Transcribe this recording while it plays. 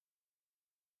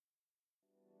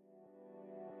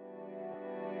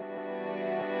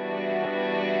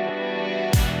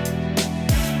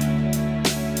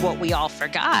we all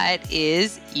forgot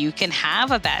is you can have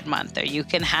a bad month or you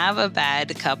can have a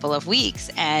bad couple of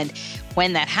weeks. And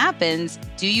when that happens,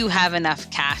 do you have enough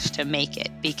cash to make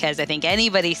it? Because I think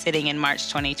anybody sitting in March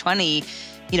 2020,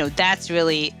 that's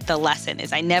really the lesson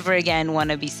is I never again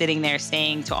want to be sitting there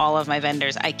saying to all of my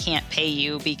vendors, I can't pay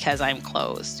you because I'm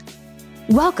closed.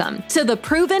 Welcome to the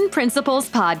Proven Principles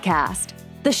Podcast,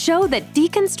 the show that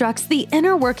deconstructs the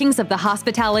inner workings of the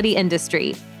hospitality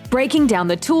industry, breaking down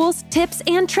the tools, tips,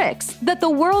 and tricks that the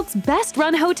world's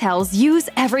best-run hotels use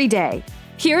every day.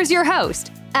 Here's your host,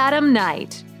 Adam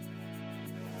Knight.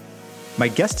 My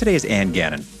guest today is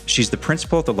Gannon. She's the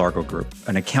principal at the Largo Group,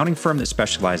 an accounting firm that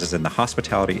specializes in the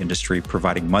hospitality industry,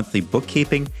 providing monthly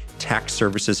bookkeeping, tax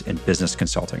services, and business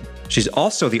consulting. She's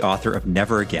also the author of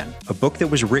Never Again, a book that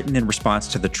was written in response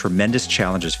to the tremendous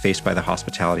challenges faced by the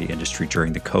hospitality industry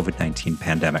during the COVID-19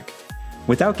 pandemic.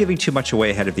 Without giving too much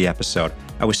away ahead of the episode,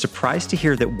 I was surprised to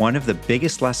hear that one of the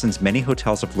biggest lessons many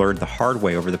hotels have learned the hard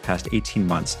way over the past 18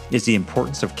 months is the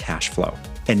importance of cash flow.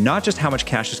 And not just how much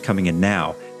cash is coming in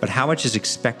now, but how much is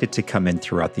expected to come in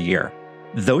throughout the year.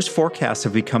 Those forecasts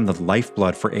have become the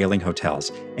lifeblood for ailing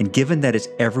hotels. And given that it's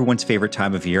everyone's favorite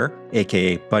time of year,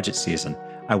 aka budget season,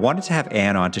 I wanted to have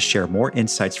Anne on to share more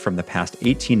insights from the past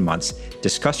 18 months,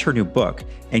 discuss her new book,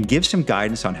 and give some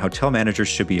guidance on how hotel managers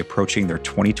should be approaching their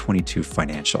 2022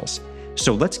 financials.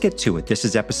 So let's get to it. This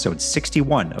is episode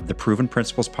 61 of the Proven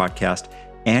Principles Podcast,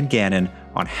 Anne Gannon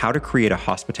on how to create a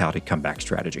hospitality comeback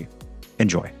strategy.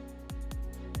 Enjoy.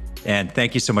 And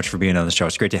thank you so much for being on the show.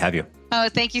 It's great to have you. Oh,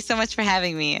 thank you so much for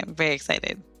having me. I'm very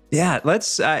excited. Yeah, there's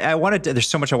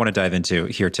so much I want to dive into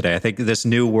here today. I think this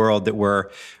new world that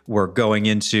we're going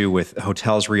into with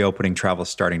hotels reopening, travel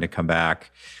starting to come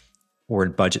back, we're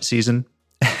in budget season,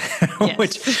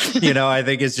 which, I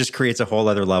think just creates a whole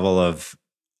other level of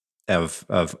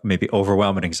maybe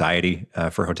overwhelm and anxiety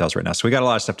for hotels right now. So we got a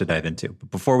lot of stuff to dive into.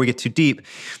 But before we get too deep,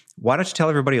 why don't you tell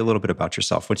everybody a little bit about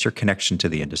yourself? What's your connection to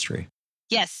the industry?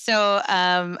 Yes. So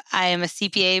I am a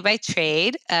CPA by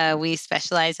trade. We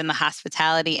specialize in the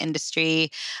hospitality industry.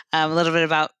 A little bit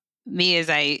about me is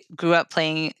I grew up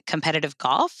playing competitive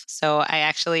golf. So I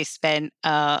actually spent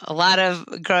a lot of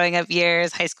growing up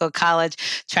years, high school, college,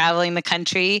 traveling the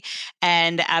country.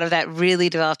 And out of that really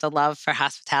developed a love for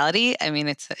hospitality. I mean,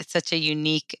 it's such a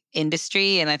unique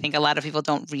industry. And I think a lot of people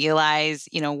don't realize,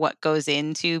 what goes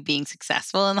into being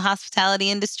successful in the hospitality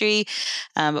industry.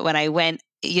 But when I went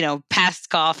past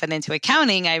golf and into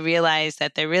accounting, I realized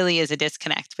that there really is a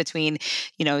disconnect between,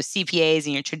 CPAs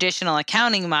and your traditional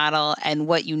accounting model and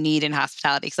what you need in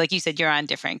hospitality. Because like you said, you're on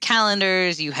different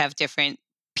calendars, you have different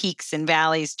peaks and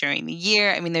valleys during the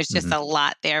year. I mean, there's just a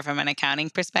lot there from an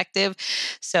accounting perspective.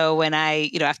 So when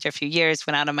I, after a few years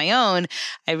went out on my own,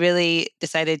 I really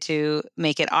decided to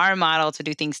make it our model to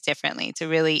do things differently, to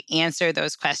really answer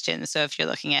those questions. So if you're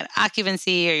looking at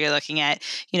occupancy or you're looking at,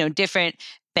 different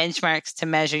benchmarks to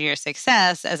measure your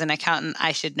success, as an accountant,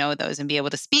 I should know those and be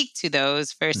able to speak to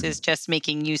those versus just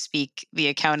making you speak the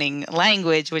accounting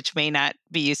language, which may not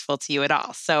be useful to you at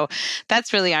all. So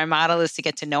that's really our model, is to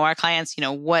get to know our clients.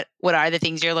 What are the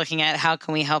things you're looking at? How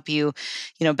can we help you,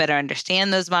 better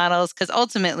understand those models? Because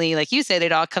ultimately, like you said,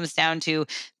 it all comes down to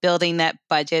building that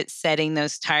budget, setting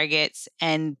those targets,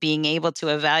 and being able to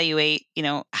evaluate,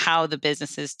 how the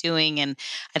business is doing. And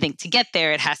I think to get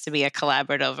there, it has to be a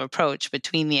collaborative approach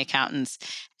between the accountants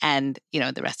and,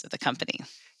 the rest of the company.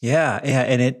 Yeah.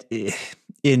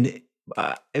 And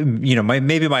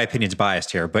maybe my opinion's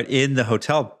biased here, but in the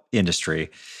hotel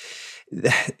industry,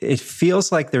 it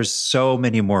feels like there's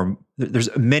many more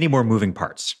moving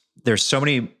parts. There's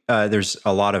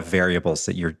a lot of variables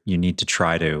that you need to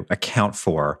try to account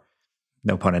for.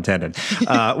 No pun intended.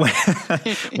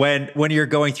 When you're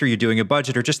going through, you're doing a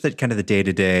budget, or just the kind of the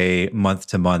day-to-day,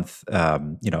 month-to-month,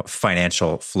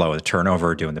 financial flow, the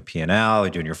turnover, doing the P&L,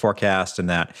 doing your forecast, and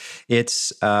that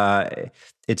it's a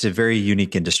very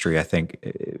unique industry, I think,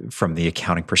 from the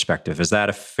accounting perspective. Is that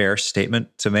a fair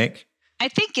statement to make? I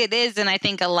think it is, and I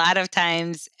think a lot of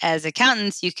times as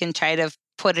accountants, you can try to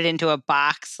put it into a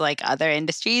box like other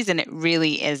industries, and it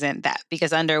really isn't that,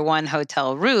 because under one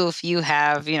hotel roof, you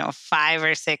have, 5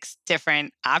 or 6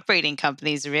 different operating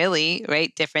companies, really,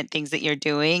 right? Different things that you're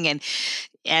doing. And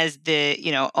as the,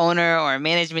 owner or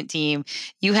management team,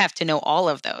 you have to know all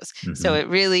of those. Mm-hmm. So it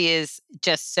really is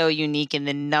just so unique in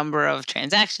the number of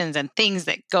transactions and things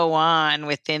that go on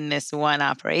within this one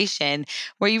operation,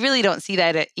 where you really don't see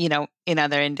that, in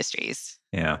other industries.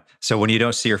 Yeah. So when you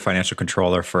don't see your financial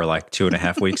controller for like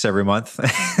 2.5 weeks every month,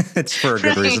 it's for a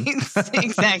good reason.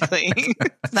 Exactly.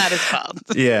 It's not his fault.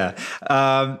 Yeah.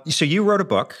 So you wrote a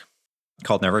book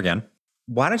called Never Again.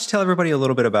 Why don't you tell everybody a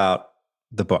little bit about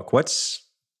the book? What's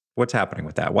What's happening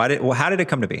with that? How did it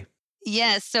come to be?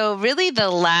 Yeah. So really the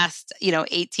last,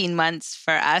 18 months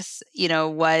for us,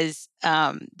 was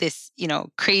this,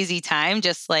 crazy time,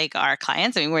 just like our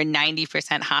clients. I mean, we're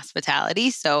 90% hospitality.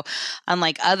 So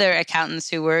unlike other accountants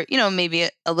who were, maybe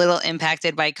a little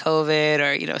impacted by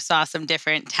COVID or, saw some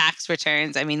different tax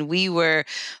returns, I mean, we were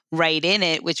right in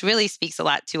it, which really speaks a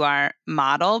lot to our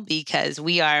model because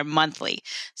we are monthly.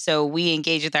 So we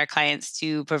engage with our clients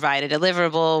to provide a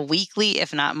deliverable weekly,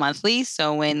 if not monthly.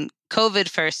 So when COVID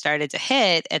first started to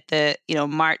hit at the,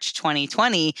 March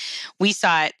 2020, we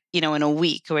saw it, in a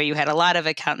week where you had a lot of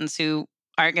accountants who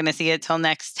aren't going to see it till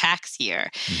next tax year.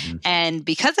 Mm-hmm. And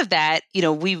because of that,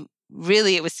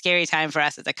 it was scary time for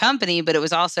us as a company, but it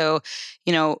was also,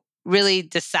 really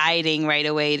deciding right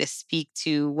away to speak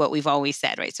to what we've always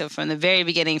said, right? So from the very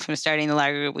beginning, from starting the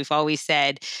Largo Group, we've always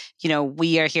said,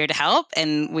 we are here to help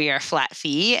and we are flat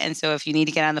fee. And so if you need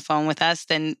to get on the phone with us,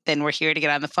 then we're here to get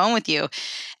on the phone with you.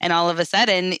 And all of a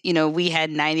sudden, we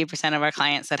had 90% of our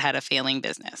clients that had a failing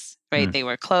business, right? Mm. They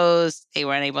were closed, they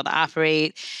weren't able to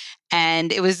operate.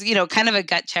 And it was, kind of a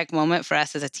gut check moment for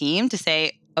us as a team to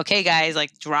say, okay, guys,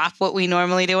 like drop what we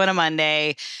normally do on a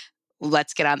Monday.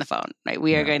 Let's get on the phone, right?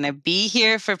 We are going to be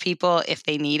here for people if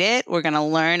they need it. We're going to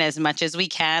learn as much as we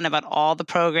can about all the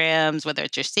programs, whether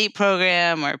it's your state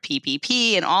program or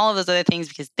PPP and all of those other things,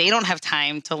 because they don't have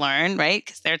time to learn, right?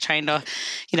 Because they're trying to,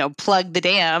 plug the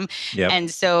dam. Yep. And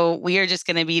so we are just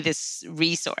going to be this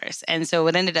resource. And so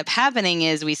what ended up happening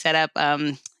is we set up,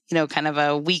 kind of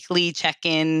a weekly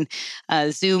check-in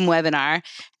Zoom webinar,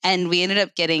 and we ended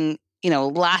up getting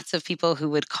lots of people who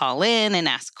would call in and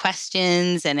ask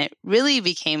questions. And it really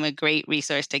became a great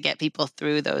resource to get people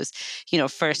through those,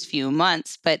 first few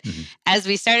months. But as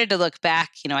we started to look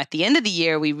back, at the end of the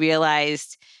year, we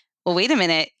realized, well, wait a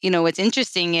minute, what's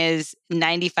interesting is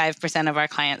 95% of our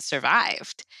clients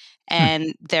survived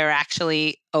and they're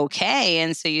actually okay.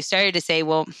 And so you started to say,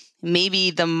 well,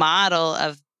 maybe the model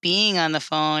of being on the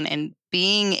phone and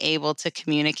being able to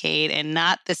communicate and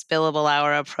not this billable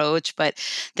hour approach, but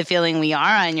the feeling we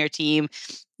are on your team,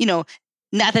 not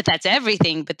that that's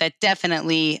everything, but that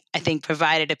definitely, I think,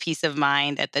 provided a peace of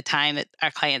mind at the time that our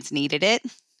clients needed it.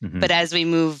 Mm-hmm. But as we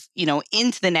move,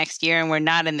 into the next year and we're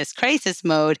not in this crisis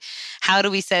mode, how do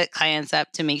we set clients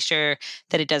up to make sure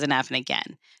that it doesn't happen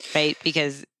again, right?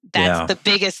 Because that's the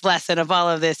biggest lesson of all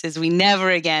of this is we never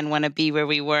again want to be where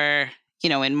we were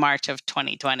in March of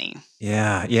 2020.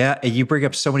 Yeah. Yeah. You bring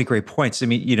up so many great points. I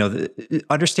mean,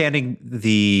 understanding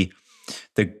the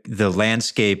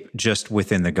landscape just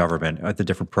within the government, the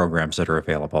different programs that are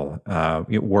available,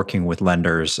 working with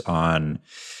lenders on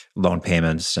loan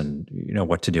payments and,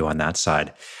 what to do on that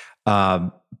side.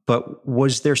 But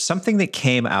was there something that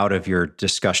came out of your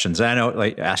discussions? I know,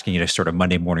 like asking you to sort of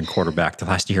Monday morning quarterback the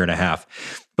last year and a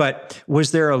half, but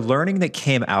was there a learning that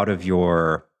came out of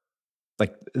your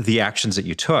like the actions that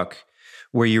you took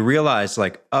where you realized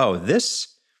like, oh,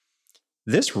 this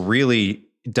really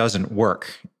doesn't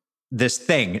work. This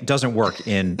thing doesn't work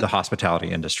in the hospitality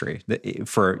industry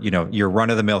for, your run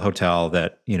of the mill hotel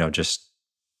that, just,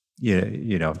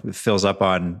 fills up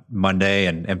on Monday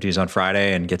and empties on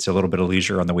Friday and gets a little bit of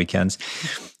leisure on the weekends.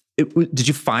 Did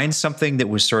you find something that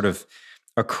was sort of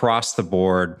across the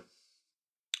board?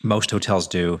 Most hotels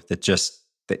do that just,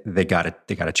 they got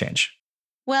to change.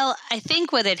 Well, I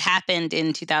think what had happened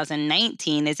in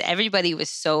 2019 is everybody was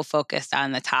so focused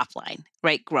on the top line,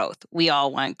 right? Growth. We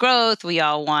all want growth. We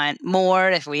all want more.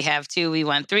 If we have 2, we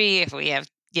want 3. If we have,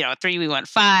 3, we want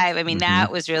 5. I mean,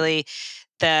 that was really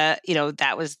that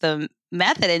was the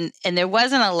method. And there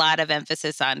wasn't a lot of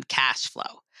emphasis on cash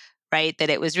flow, right?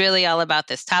 That it was really all about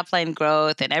this top line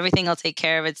growth and everything will take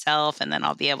care of itself. And then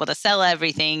I'll be able to sell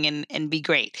everything and be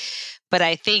great. But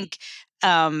I think,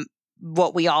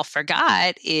 what we all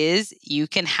forgot is you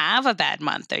can have a bad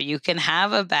month or you can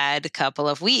have a bad couple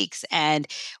of weeks. And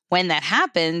when that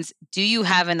happens, do you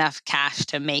have enough cash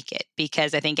to make it?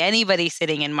 Because I think anybody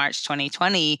sitting in March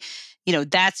 2020,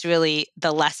 that's really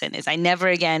the lesson is I never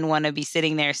again want to be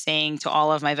sitting there saying to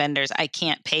all of my vendors, I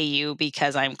can't pay you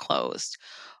because I'm closed.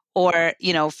 Or,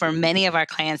 for many of our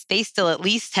clients, they still at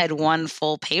least had one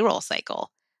full payroll cycle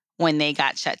when they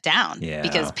got shut down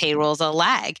because payroll's a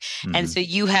lag. And so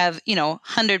you have,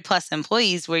 100 plus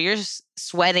employees where you're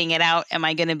sweating it out. Am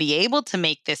I going to be able to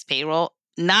make this payroll?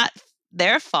 Not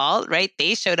their fault, right?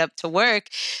 They showed up to work,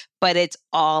 but it's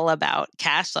all about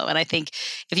cash flow. And I think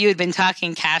if you had been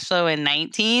talking cash flow in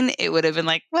 19, it would have been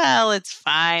like, well, it's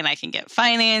fine. I can get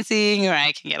financing or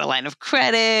I can get a line of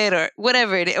credit or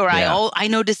whatever it is. Or I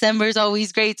know December is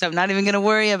always great, so I'm not even going to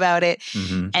worry about it.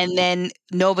 And then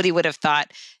nobody would have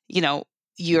thought,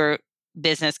 you're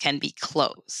business can be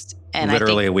closed. And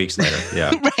Literally I think, weeks later.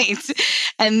 Yeah. right.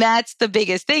 And that's the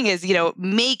biggest thing is,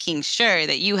 making sure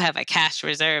that you have a cash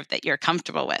reserve that you're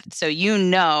comfortable with. So,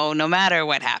 no matter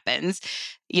what happens,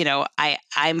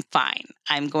 I'm fine.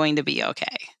 I'm going to be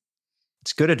okay.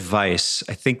 It's good advice.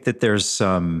 I think that there's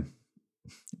some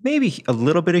maybe a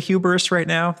little bit of hubris right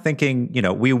now, thinking,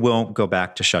 we won't go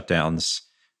back to shutdowns.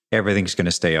 Everything's going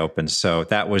to stay open. So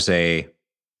that was a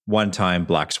one-time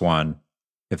black swan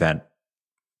event.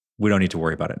 We don't need to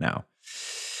worry about it now.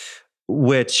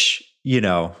 Which,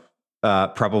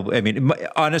 probably,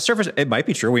 on a surface, it might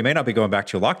be true. We may not be going back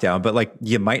to a lockdown, but like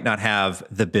you might not have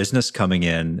the business coming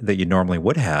in that you normally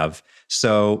would have.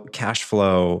 So cash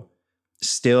flow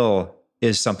still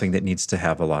is something that needs to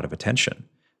have a lot of attention.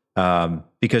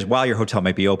 Because while your hotel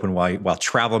might be open, while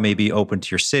travel may be open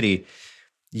to your city,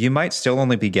 you might still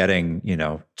only be getting,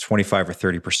 25 or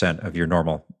 30% of your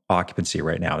normal occupancy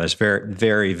right now. That's very,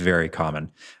 very, very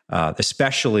common,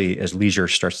 especially as leisure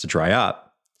starts to dry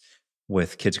up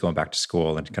with kids going back to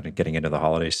school and kind of getting into the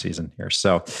holiday season here.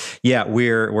 So yeah,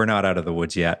 we're not out of the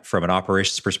woods yet. From an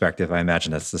operations perspective, I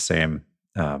imagine that's the same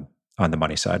on the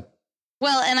money side.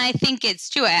 Well, and I think it's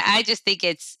true. I just think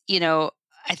it's,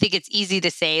 I think it's easy to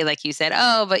say, like you said,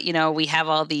 oh, but, we have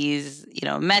all these,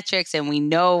 metrics and we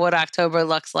know what October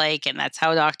looks like. And that's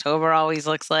how October always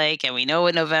looks like. And we know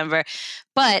what November,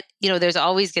 but, there's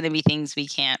always going to be things we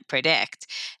can't predict.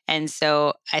 And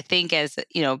so I think as,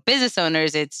 business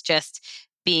owners, it's just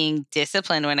being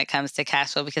disciplined when it comes to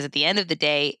cash flow, because at the end of the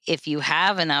day, if you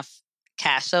have enough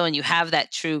cash flow and you have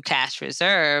that true cash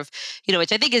reserve,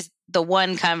 which I think is the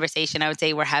one conversation I would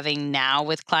say we're having now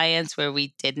with clients where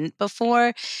we didn't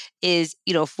before, is,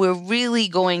 if we're really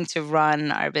going to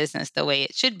run our business the way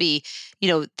it should be,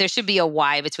 there should be a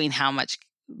why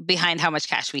behind how much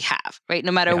cash we have, right?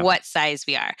 No matter what size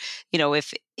we are.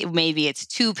 If maybe it's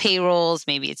 2 payrolls,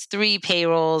 maybe it's 3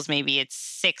 payrolls, maybe it's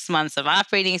 6 months of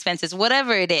operating expenses,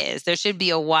 whatever it is, there should be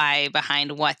a why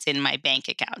behind what's in my bank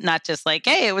account, not just like,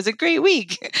 hey, it was a great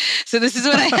week, so this is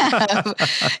what I have.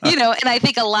 And I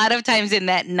think a lot of times in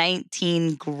that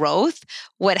 19 growth,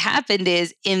 what happened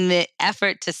is in the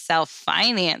effort to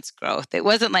self-finance growth, it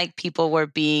wasn't like people were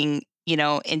being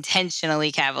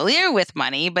intentionally cavalier with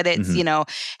money, but it's,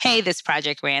 hey, this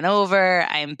project ran over,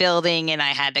 I'm building and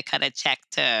I had to cut a check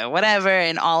to whatever.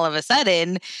 And all of a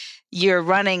sudden you're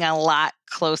running a lot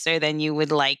closer than you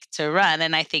would like to run.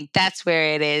 And I think that's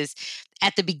where it is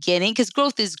at the beginning, because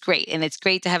growth is great and it's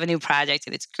great to have a new project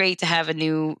and it's great to have a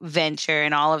new venture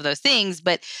and all of those things.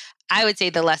 But I would say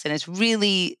the lesson is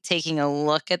really taking a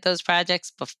look at those projects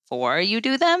before you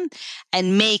do them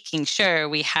and making sure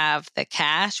we have the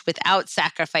cash without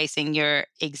sacrificing your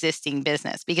existing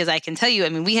business. Because I can tell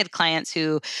you, we had clients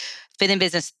who been in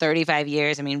business 35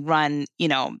 years, run,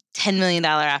 $10 million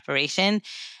operation,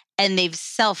 and they've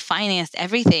self-financed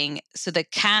everything. So the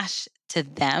cash to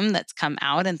them that's come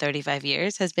out in 35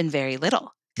 years has been very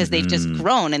little, because they've just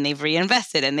grown and they've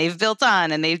reinvested and they've built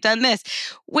on and they've done this,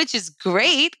 which is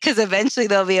great because eventually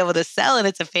they'll be able to sell and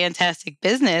it's a fantastic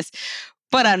business.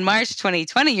 But on March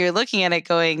 2020, you're looking at it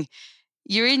going,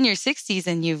 you're in your 60s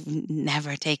and you've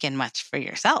never taken much for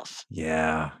yourself.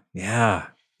 Yeah.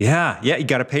 You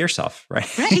got to pay yourself,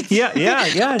 right? Right. Yeah.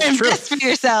 It's true. Invest for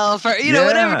yourself, or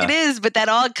whatever it is. But that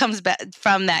all comes back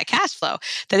from that cash flow.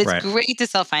 That it's great to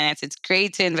self-finance. It's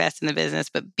great to invest in the business,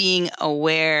 but being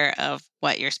aware of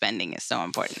what you're spending is so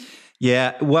important.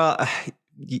 Yeah. Well,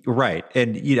 right.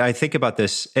 And I think about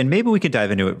this, and maybe we could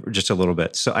dive into it just a little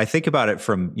bit. So I think about it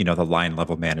from the line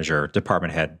level manager,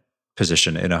 department head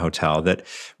position in a hotel that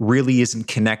really isn't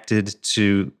connected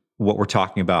to what we're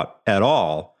talking about at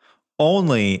all.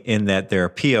 Only in that their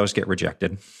POs get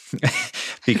rejected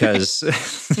because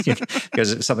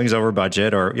because something's over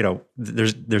budget, or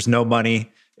there's no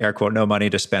money, air quote, no money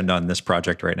to spend on this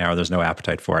project right now, or there's no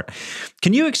appetite for it.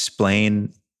 Can you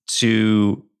explain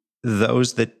to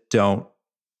those that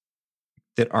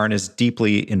aren't as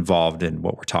deeply involved in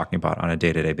what we're talking about on a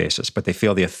day-to-day basis, but they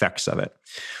feel the effects of it?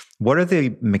 What are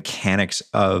the mechanics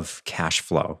of cash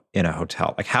flow in a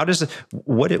hotel? Like,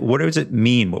 what does it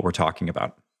mean, what we're talking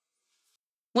about?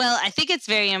 Well, I think it's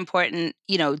very important,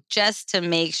 just to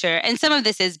make sure, and some of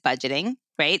this is budgeting,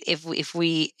 right? If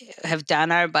we have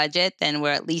done our budget, then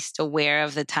we're at least aware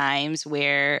of the times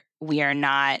where we are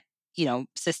not,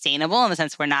 sustainable, in the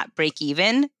sense we're not break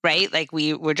even, right? Like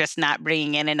we're just not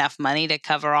bringing in enough money to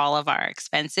cover all of our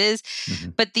expenses. Mm-hmm.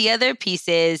 But the other piece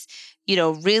is,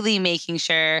 really making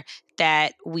sure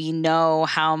that we know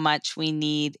how much we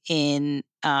need in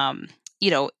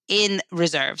in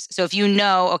reserves. So if you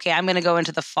know, okay, I'm going to go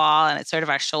into the fall and it's sort of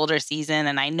our shoulder season,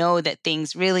 and I know that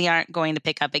things really aren't going to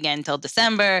pick up again until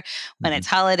December when it's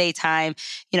holiday time,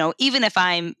 even if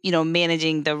I'm,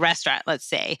 managing the restaurant, let's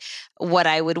say, what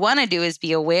I would want to do is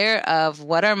be aware of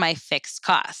what are my fixed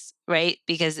costs, right?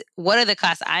 Because what are the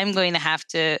costs I'm going to have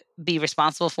to be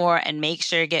responsible for and make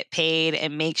sure get paid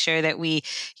and make sure that we,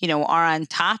 are on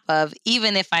top of,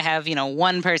 even if I have,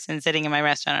 one person sitting in my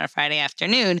restaurant on a Friday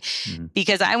afternoon,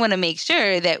 because I want to make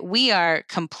sure that we are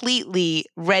completely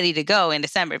ready to go in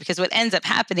December. Because what ends up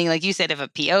happening, like you said, if a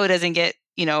PO doesn't get,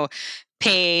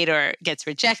 paid or gets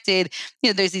rejected,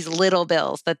 there's these little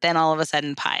bills that then all of a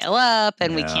sudden pile up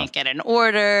and we can't get an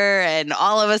order. And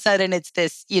all of a sudden it's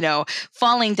this,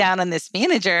 falling down on this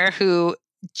manager who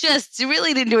just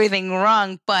really didn't do anything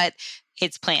wrong, but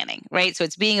it's planning, right? So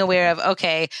it's being aware of,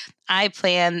 okay, I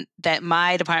plan that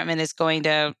my department is going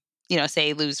to,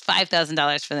 say lose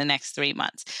 $5,000 for the next 3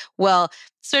 months. Well,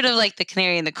 sort of like the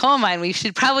canary in the coal mine, we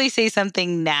should probably say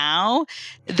something now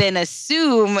than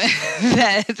assume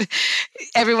that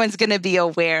everyone's going to be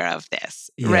aware of this,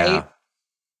 right?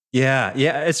 Yeah,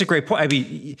 it's a great point. I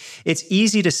mean, it's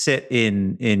easy to sit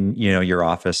in your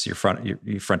office, your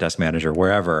front desk manager,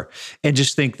 wherever, and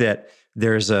just think that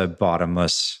there's a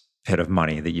bottomless pit of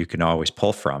money that you can always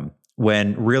pull from,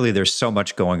 when really there's so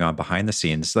much going on behind the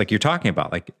scenes, like you're talking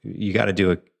about. Like, you got to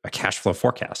do a cash flow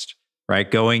forecast,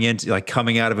 right? Going into, like,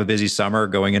 coming out of a busy summer,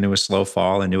 going into a slow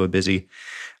fall, into a busy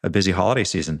holiday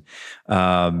season,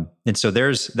 and so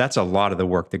that's a lot of the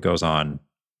work that goes on,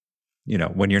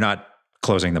 when you're not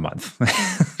closing the month.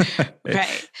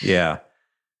 Right. Yeah.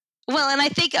 Well, and I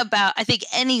think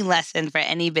any lesson for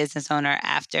any business owner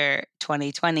after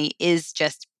 2020 is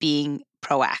just being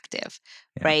proactive,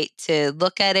 right? To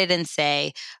look at it and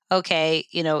say, okay,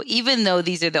 even though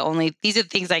these are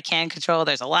things I can control,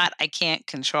 there's a lot I can't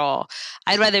control.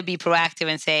 I'd rather be proactive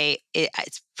and say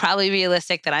it's probably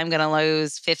realistic that I'm going to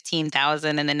lose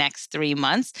 15,000 in the next 3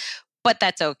 months. But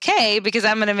that's okay because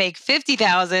I'm going to make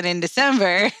 50,000 in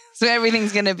December, so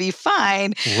everything's going to be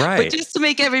fine. Right. But just to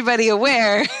make everybody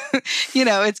aware,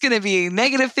 it's going to be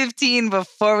negative 15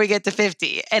 before we get to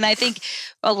 50. And I think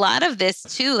a lot of this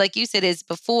too, like you said, is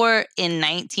before in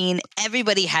 19,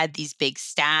 everybody had these big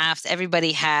staffs.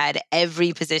 Everybody had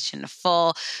every position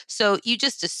full. So you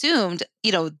just assumed,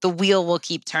 the wheel will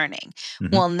keep turning.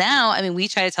 Well, now, I mean, we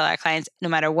try to tell our clients, no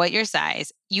matter what your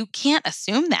size, you can't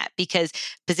assume that because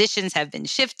positions have been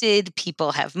shifted,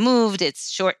 people have moved,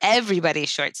 everybody's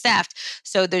short-staffed.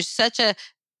 So there's such a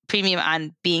premium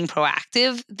on being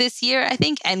proactive this year, I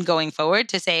think, and going forward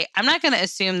to say, I'm not going to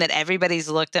assume that everybody's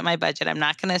looked at my budget. I'm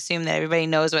not going to assume that everybody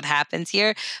knows what happens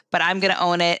here, but I'm going to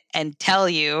own it and tell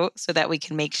you so that we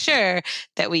can make sure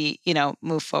that we,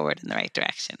 move forward in the right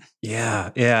direction. Yeah.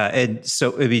 And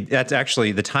so, I mean, that's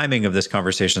actually, the timing of this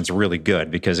conversation is really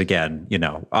good because, again,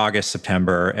 August,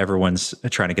 September, everyone's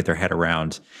trying to get their head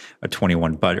around a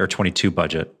 21 budget or 22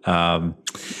 budget.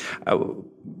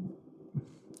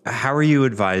 How are you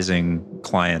advising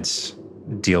clients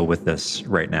deal with this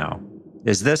right now?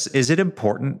 Is it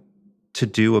important to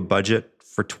do a budget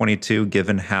for 22,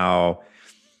 given how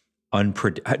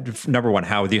number one,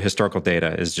 how the historical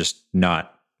data is just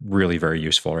not really very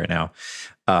useful right now,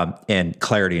 and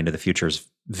clarity into the future is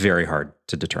very hard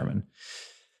to determine?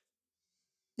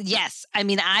 Yes. I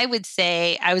mean, I would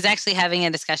say I was actually having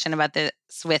a discussion about this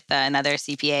with another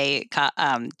CPA,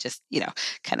 just,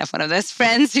 kind of one of those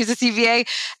friends who's a CPA.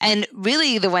 And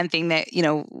really the one thing that,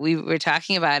 we were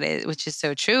talking about, which is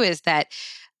so true, is that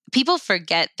people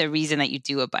forget the reason that you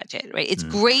do a budget, right? It's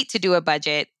great to do a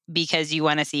budget because you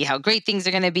want to see how great things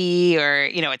are going to be, or,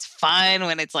 it's fun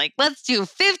when it's like, let's do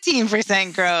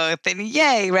 15% growth and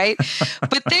yay, right?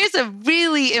 But there's a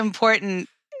really important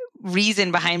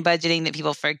reason behind budgeting that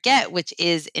people forget, which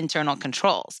is internal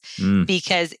controls.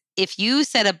 Because if you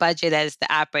set a budget as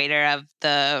the operator of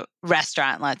the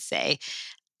restaurant, let's say,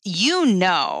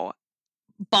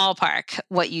 ballpark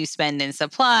what you spend in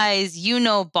supplies,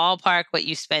 ballpark what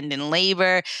you spend in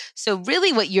labor. So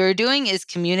really what you're doing is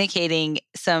communicating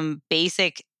some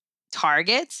basic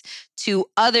targets to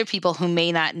other people who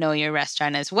may not know your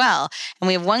restaurant as well. And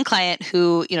we have one client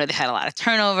who, they had a lot of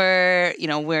turnover,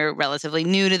 we're relatively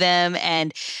new to them,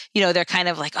 and, they're kind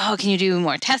of like, oh, can you do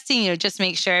more testing? Just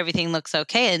make sure everything looks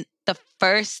okay. And the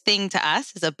first thing to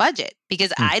us is a budget,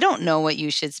 because I don't know what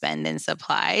you should spend in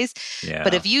supplies. Yeah.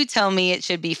 But if you tell me it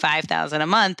should be $5,000 a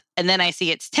month and then I see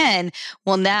it's 10,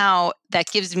 well, now that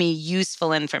gives me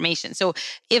useful information. So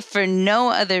if for no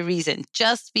other reason,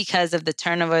 just because of the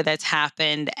turnover that's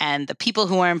happened and the people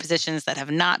who are in positions that have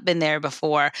not been there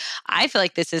before, I feel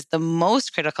like this is the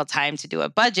most critical time to do a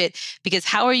budget, because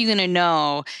how are you going to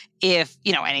know if,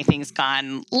 anything's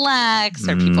gone lax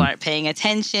or people aren't paying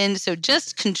attention? So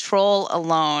just control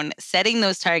alone, setting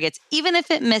those targets, even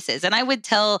if it misses. And I would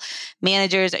tell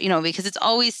managers, because it's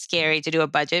always scary to do a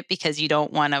budget because you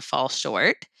don't want to fall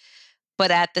short. But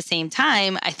at the same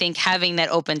time, I think having that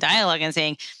open dialogue and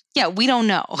saying, yeah, we don't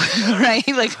know, right?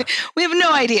 Like, we have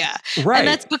no idea. Right. And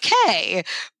that's okay.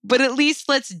 But at least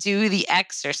let's do the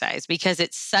exercise, because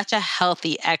it's such a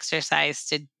healthy exercise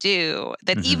to do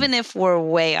that even if we're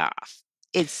way off,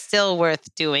 it's still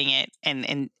worth doing it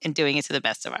and doing it to the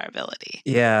best of our ability.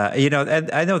 Yeah.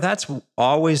 And I know that's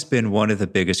always been one of the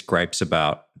biggest gripes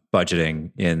about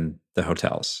budgeting in the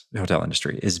hotel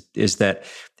industry is that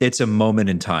it's a moment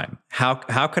in time. How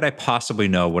could I possibly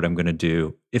know what I'm going to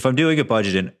do if I'm doing a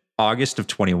budget in August of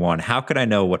 21? How could I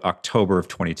know what October of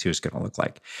 22 is going to look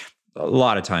like? A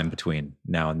lot of time between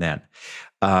now and then.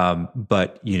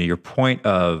 But your point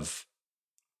of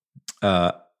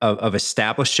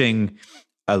establishing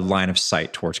a line of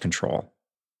sight towards control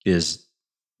is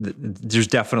there's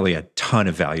definitely a ton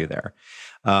of value there.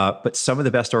 But some of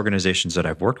the best organizations that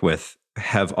I've worked with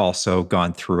have also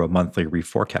gone through a monthly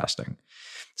reforecasting.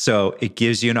 So it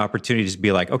gives you an opportunity to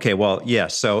be like, okay, well, yeah.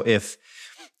 So if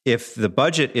the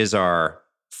budget is our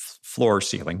floor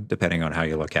ceiling, depending on how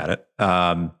you look at it,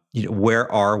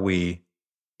 where are we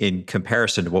in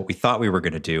comparison to what we thought we were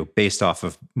going to do based off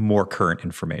of more current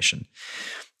information?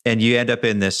 And you end up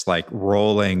in this like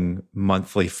rolling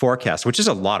monthly forecast, which is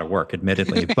a lot of work,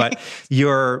 admittedly, but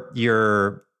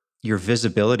your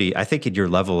visibility, I think, in your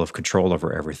level of control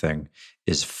over everything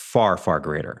is far, far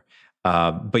greater.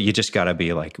 But you just got to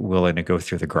be like willing to go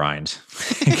through the grind.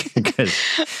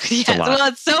 Yes. Well,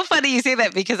 it's so funny you say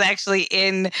that, because actually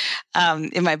in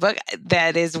my book,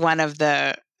 that is one of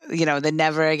the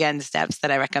never again steps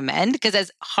that I recommend. Because as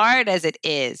hard as it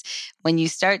is, when you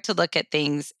start to look at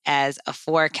things as a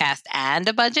forecast and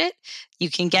a budget,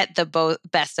 you can get the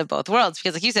best of both worlds.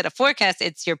 Because like you said, a forecast,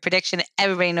 it's your prediction.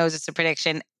 Everybody knows it's a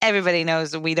prediction. Everybody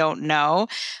knows we don't know.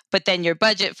 But then your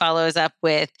budget follows up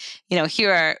with,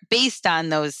 here are, based on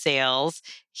those sales,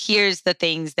 here's the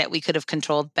things that we could have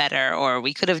controlled better, or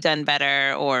we could have done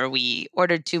better, or we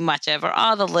ordered too much of, or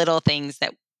all the little things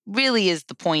that really is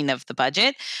the point of the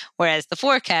budget. Whereas the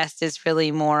forecast is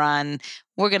really more on,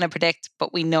 we're going to predict,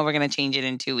 but we know we're going to change it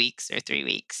in 2 weeks or 3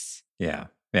 weeks. Yeah.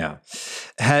 Yeah.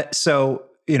 So,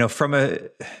 from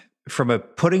a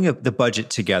putting the budget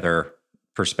together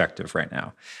perspective right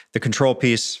now, the control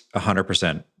piece,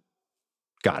 100%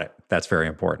 got it. That's very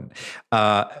important.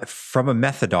 From a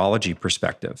methodology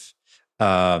perspective,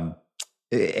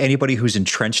 anybody who's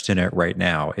entrenched in it right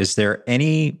now, is there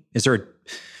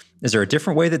a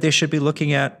different way that they should be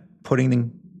looking at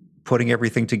putting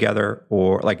everything together,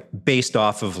 or like based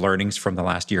off of learnings from the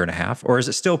last year and a half? Or is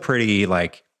it still pretty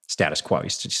like status quo? You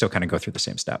still kind of go through the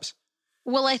same steps?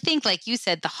 Well, I think, like you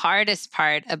said, the hardest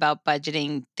part about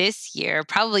budgeting this year,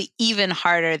 probably even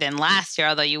harder than last year,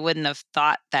 although you wouldn't have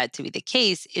thought that to be the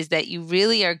case, is that you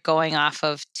really are going off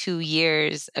of 2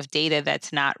 years of data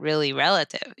that's not really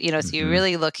relative. So you're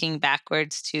really looking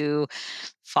backwards to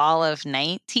fall of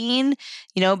 19,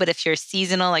 but if you're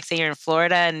seasonal, like say you're in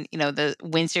Florida and, the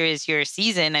winter is your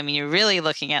season, I mean, you're really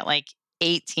looking at like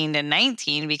 18 to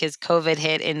 19 because COVID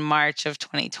hit in March of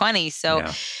 2020. So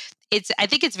Yeah. I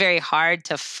think it's very hard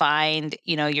to find,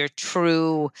 your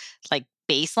true like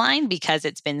baseline because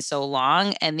it's been so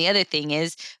long. And the other thing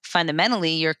is,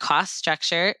 fundamentally, your cost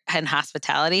structure in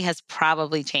hospitality has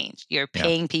probably changed. You're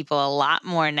paying people a lot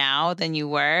more now than you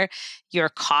were. Your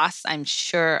costs, I'm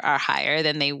sure, are higher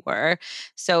than they were.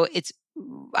 So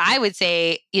I would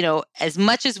say, as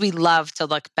much as we love to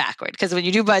look backward, because when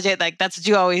you do budget, like that's what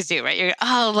you always do, right? You're,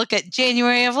 look at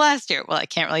January of last year. Well, I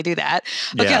can't really do that.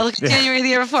 Okay, I'll look at January of the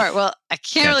year before. Well, I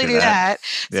can't really do that.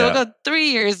 So we'll go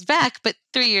 3 years back, but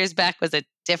 3 years back was a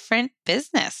different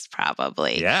business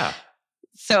probably. Yeah.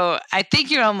 So I think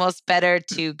you're almost better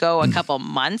to go a couple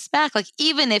months back. Like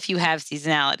even if you have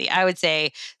seasonality, I would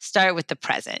say start with the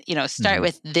present, start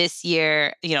with this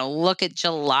year, look at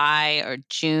July or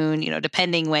June,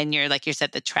 depending when like you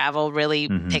said, the travel really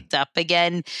picked up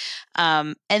again.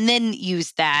 And then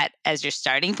use that as your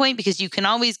starting point, because you can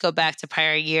always go back to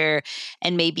prior year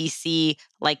and maybe see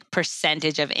like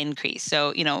percentage of increase.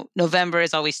 So, November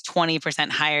is always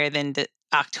 20% higher than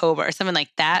October or something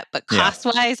like that. But cost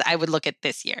wise, I would look at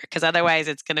this year because otherwise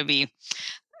it's going to be,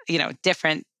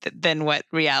 different than what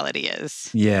reality is.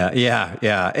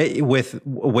 Yeah. With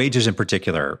wages in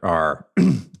particular are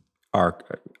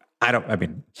I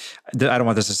don't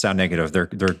want this to sound negative.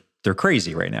 They're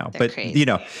crazy right now. They're but crazy.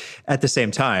 At the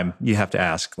same time, you have to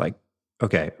ask, like,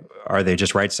 okay, are they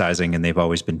just right sizing and they've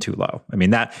always been too low? I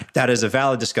mean, that is a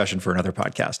valid discussion for another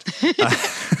podcast.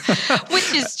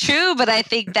 Which is true, but I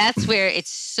think that's where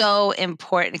it's so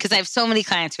important because I have so many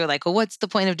clients who are like, well, what's the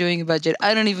point of doing a budget?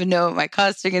 I don't even know what my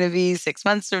costs are going to be 6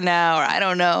 months from now, or I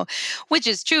don't know, which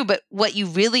is true. But what you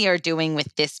really are doing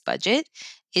with this budget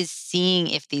is seeing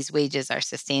if these wages are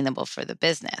sustainable for the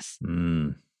business.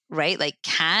 Right? Like,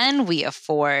 can we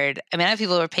afford? I mean, I have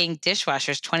people who are paying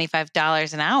dishwashers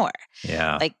 $25 an hour.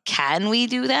 Yeah. Like, can we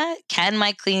do that? Can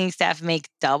my cleaning staff make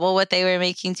double what they were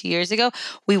making 2 years ago?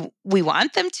 We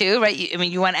want them to, right?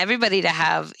 You want everybody to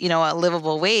have, a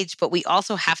livable wage, but we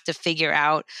also have to figure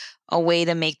out a way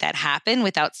to make that happen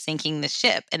without sinking the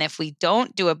ship. And if we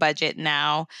don't do a budget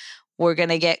now, we're going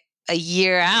to get a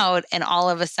year out and all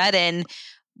of a sudden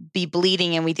be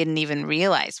bleeding and we didn't even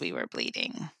realize we were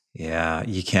bleeding. Yeah,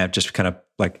 you can't just kind of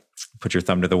like put your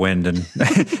thumb to the wind and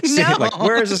say, like,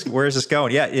 where is this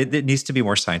going? Yeah, it needs to be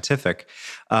more scientific.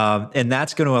 And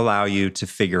that's going to allow you to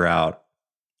figure out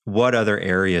what other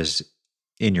areas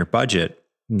in your budget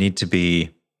need to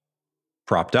be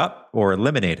propped up or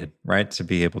eliminated, right? To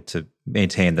be able to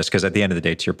maintain this. Because at the end of the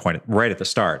day, to your point, right at the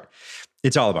start,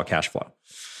 it's all about cash flow.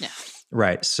 Yeah.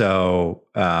 Right. So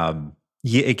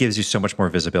it gives you so much more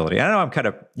visibility. I know I'm kind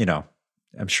of,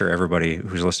 I'm sure everybody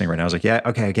who's listening right now is like, yeah,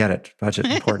 okay, I get it. Budget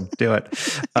important, do it.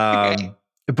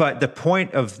 But the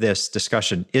point of this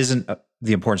discussion isn't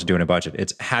the importance of doing a budget.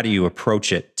 It's how do you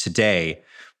approach it today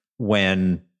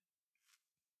when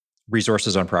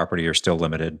resources on property are still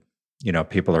limited.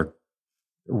 People are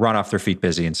run off their feet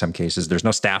busy in some cases. There's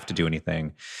no staff to do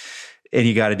anything. And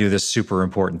you got to do this super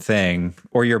important thing,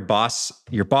 or your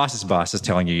boss's boss is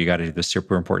telling you got to do this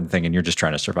super important thing and you're just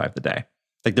trying to survive the day.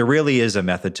 Like, there really is a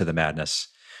method to the madness,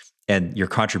 and your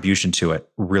contribution to it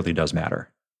really does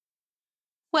matter.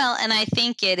 Well, and I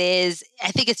think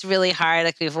it's really hard.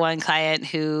 Like, we have one client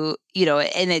who,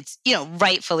 and it's,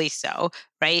 rightfully so,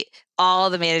 right?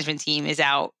 All the management team is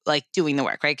out like doing the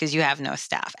work, right? Because you have no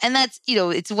staff. And that's,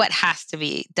 it's what has to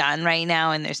be done right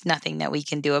now. And there's nothing that we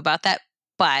can do about that.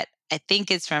 But I think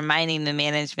it's reminding the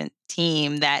management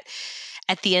team that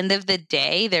at the end of the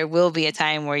day, there will be a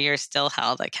time where you're still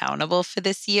held accountable for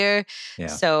this year. Yeah.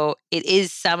 So it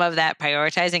is some of that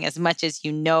prioritizing as much as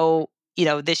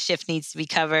this shift needs to be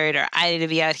covered, or I need to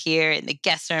be out here and the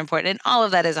guests are important. And all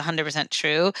of that is 100%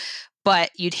 true.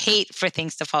 But you'd hate for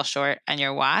things to fall short on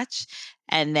your watch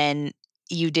and then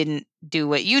you didn't do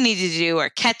what you needed to do or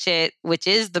catch it, which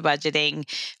is the budgeting,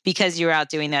 because you're out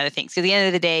doing the other things. So at the end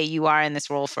of the day, you are in this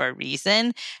role for a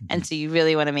reason. Mm-hmm. And so you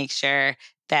really want to make sure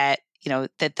that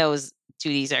that those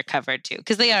duties are covered too,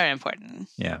 because they are important.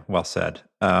 Yeah, well said.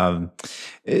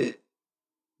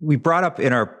 We brought up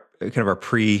in our kind of our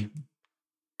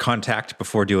pre-contact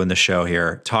before doing the show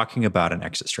here, talking about an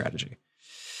exit strategy.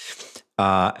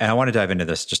 And I want to dive into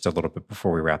this just a little bit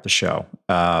before we wrap the show,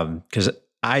 because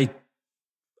I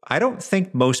don't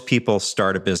think most people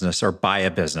start a business or buy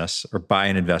a business or buy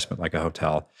an investment like a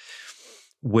hotel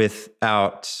with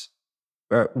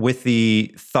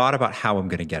the thought about how I'm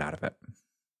going to get out of it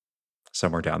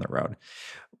somewhere down the road.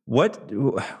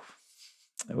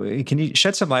 Can you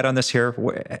shed some light on this here?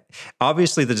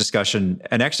 Obviously, the discussion,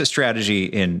 an exit strategy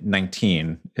in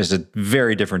 19 is a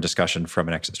very different discussion from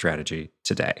an exit strategy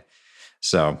today.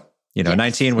 So, yes.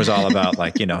 19 was all about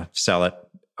sell it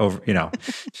over,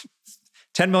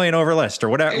 10 million over list or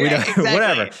whatever, right, exactly.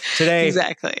 Whatever. Today,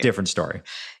 exactly. Different story.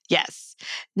 Yes.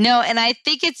 No, and I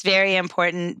think it's very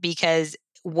important because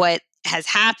what has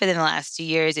happened in the last 2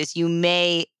 years is you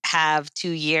may have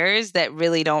 2 years that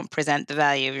really don't present the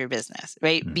value of your business,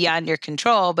 right? Mm-hmm. Beyond your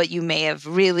control, but you may have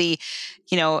really,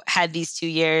 had these 2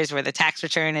 years where the tax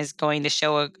return is going to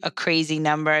show a crazy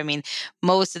number. I mean,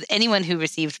 anyone who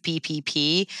received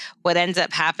PPP, what ends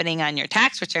up happening on your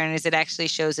tax return is it actually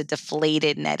shows a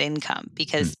deflated net income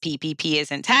because PPP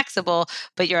isn't taxable,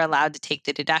 but you're allowed to take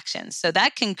the deductions. So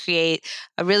that can create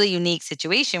a really unique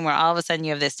situation where all of a sudden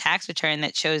you have this tax return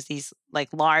that shows these like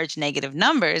large negative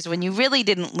numbers when you really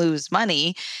didn't lose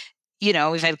money.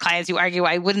 We've had clients who argue,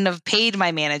 I wouldn't have paid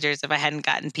my managers if I hadn't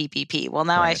gotten PPP. Well,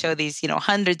 now I show these,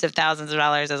 hundreds of thousands of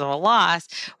dollars as a loss.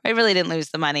 I really didn't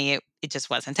lose the money. It just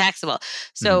wasn't taxable.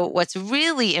 So what's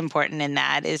really important in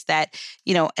that is that,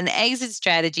 an exit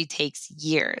strategy takes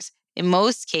years. in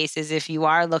most cases, if you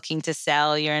are looking to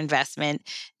sell your investment,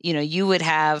 you would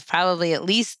have probably at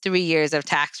least 3 years of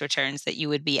tax returns that you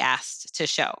would be asked to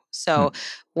show. So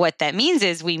what that means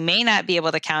is we may not be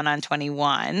able to count on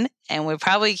 21, and we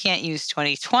probably can't use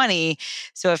 2020.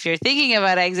 So if you're thinking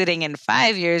about exiting in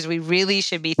 5 years, we really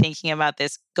should be thinking about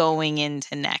this going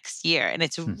into next year. And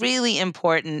it's really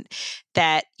important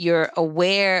that you're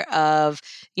aware of,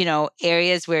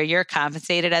 areas where you're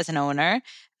compensated as an owner.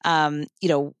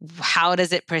 How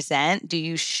does it present? Do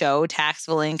you show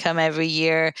taxable income every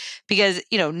year? Because,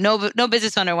 no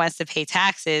business owner wants to pay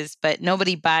taxes, but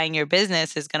nobody buying your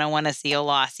business is going to want to see a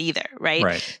loss either, right?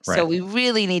 Right. So we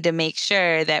really need to make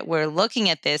sure that we're looking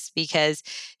at this, because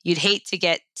you'd hate to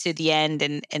get to the end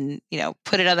and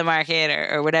put it on the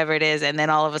market or whatever it is, and then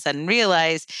all of a sudden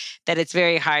realize that it's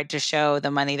very hard to show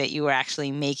the money that you were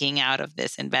actually making out of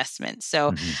this investment.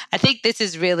 So I think this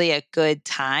is really a good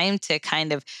time to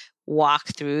kind of walk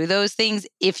through those things.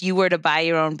 If you were to buy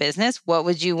your own business, what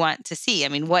would you want to see? I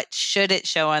mean, what should it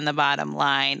show on the bottom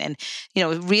line? And,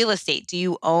 real estate, do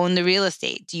you own the real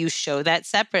estate? Do you show that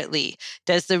separately?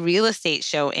 Does the real estate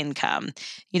show income?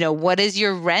 What is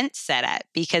your rent set at?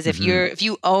 Because if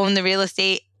you own the real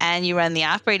estate and you run the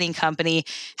operating company,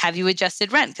 have you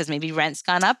adjusted rent? Because maybe rent's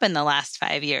gone up in the last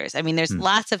 5 years. I mean, there's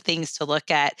lots of things to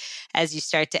look at as you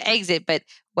start to exit. But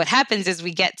what happens is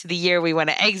we get to the year we want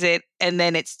to exit, and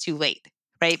then it's too late,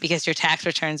 right? Because your tax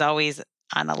return's always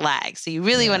on a lag. So you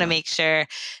really want to make sure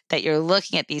that you're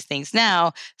looking at these things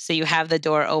now, so you have the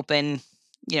door open,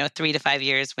 3 to 5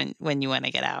 years when you want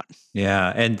to get out.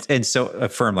 Yeah. And so a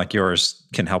firm like yours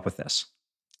can help with this.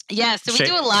 Yeah, so we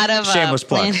do a lot of shameless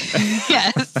plug.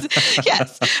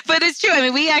 yes, but it's true. I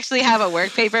mean, we actually have a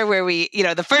work paper where we,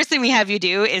 the first thing we have you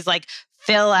do is like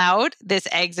fill out this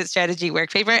exit strategy work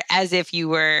paper as if you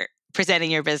were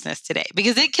presenting your business today,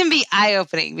 because it can be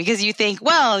eye-opening, because you think,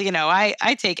 well,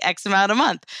 I take X amount a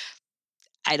month.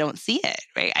 I don't see it,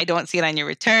 right? I don't see it on your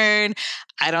return.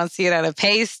 I don't see it on a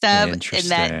pay stub.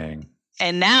 Interesting.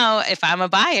 And now if I'm a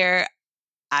buyer,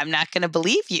 I'm not going to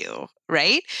believe you,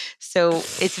 right? So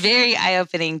it's very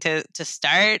eye-opening to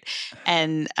start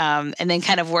and then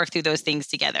kind of work through those things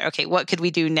together. Okay, what could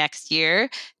we do next year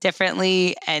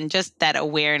differently? And just that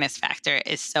awareness factor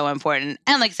is so important.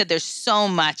 And like I said, there's so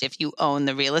much if you own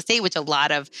the real estate, which a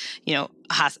lot of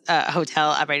hotel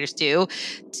operators do,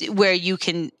 where you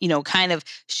can kind of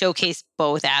showcase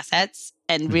both assets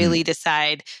and really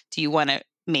decide, do you want to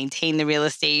maintain the real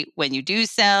estate when you do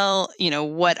sell?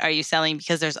 What are you selling?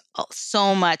 Because there's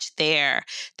so much there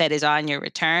that is on your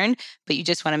return, but you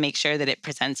just want to make sure that it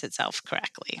presents itself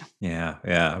correctly.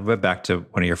 Yeah. But back to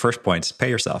one of your first points, pay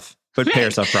yourself, but pay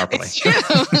yourself properly. It's true.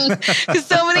 Because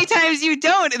so many times you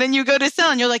don't, and then you go to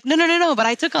sell and you're like, no, but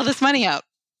I took all this money out,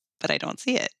 but I don't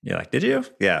see it. You're like, did you?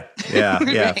 Yeah,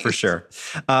 right. For sure.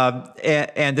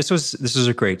 And this was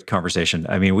a great conversation.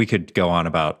 I mean, we could go on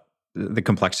about the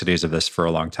complexities of this for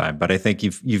a long time, but I think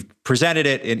you've presented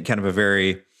it in kind of a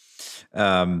very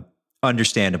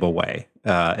understandable way,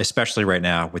 especially right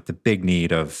now with the big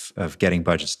need of getting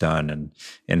budgets done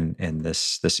and in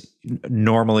this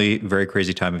normally very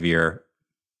crazy time of year,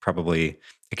 probably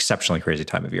exceptionally crazy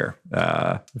time of year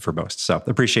for most. So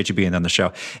appreciate you being on the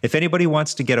show. If anybody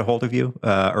wants to get a hold of you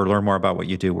or learn more about what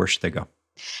you do, where should they go?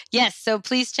 Yes. So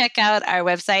please check out our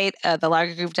website,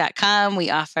 thelargogroup.com. We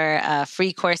offer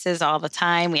free courses all the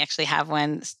time. We actually have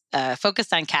one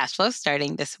focused on cash flow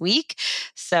starting this week.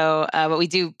 So what we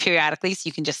do periodically, so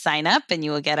you can just sign up and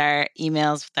you will get our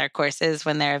emails with our courses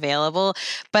when they're available.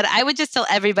 But I would just tell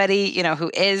everybody,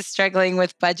 who is struggling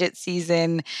with budget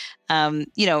season,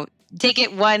 take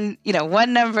it one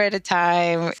number at a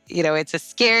time. It's a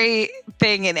scary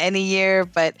thing in any year,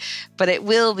 but it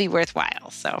will be worthwhile.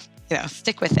 So,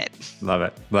 stick with it. Love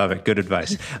it. Good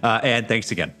advice. Anne,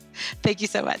 thanks again. Thank you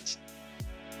so much.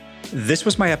 This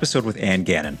was my episode with Anne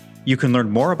Gannon. You can learn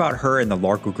more about her and the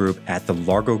Largo Group at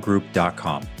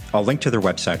thelargogroup.com. I'll link to their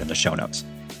website in the show notes.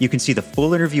 You can see the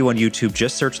full interview on YouTube.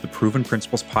 Just search the Proven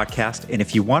Principles Podcast. And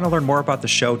if you want to learn more about the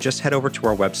show, just head over to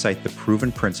our website,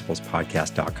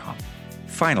 theprovenprinciplespodcast.com.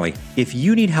 Finally, if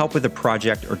you need help with a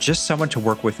project or just someone to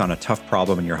work with on a tough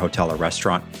problem in your hotel or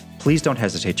restaurant, please don't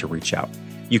hesitate to reach out.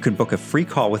 You can book a free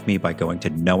call with me by going to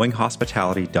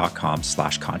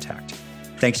knowinghospitality.com/contact.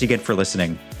 Thanks again for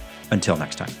listening. Until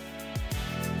next time.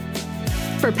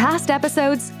 For past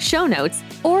episodes, show notes,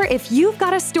 or if you've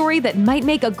got a story that might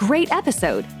make a great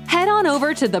episode, head on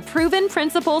over to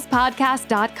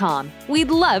theprovenprinciplespodcast.com. We'd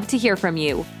love to hear from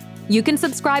you. You can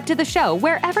subscribe to the show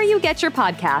wherever you get your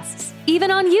podcasts,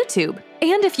 even on YouTube.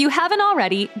 And if you haven't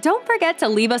already, don't forget to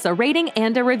leave us a rating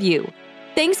and a review.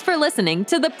 Thanks for listening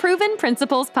to the Proven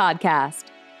Principles Podcast.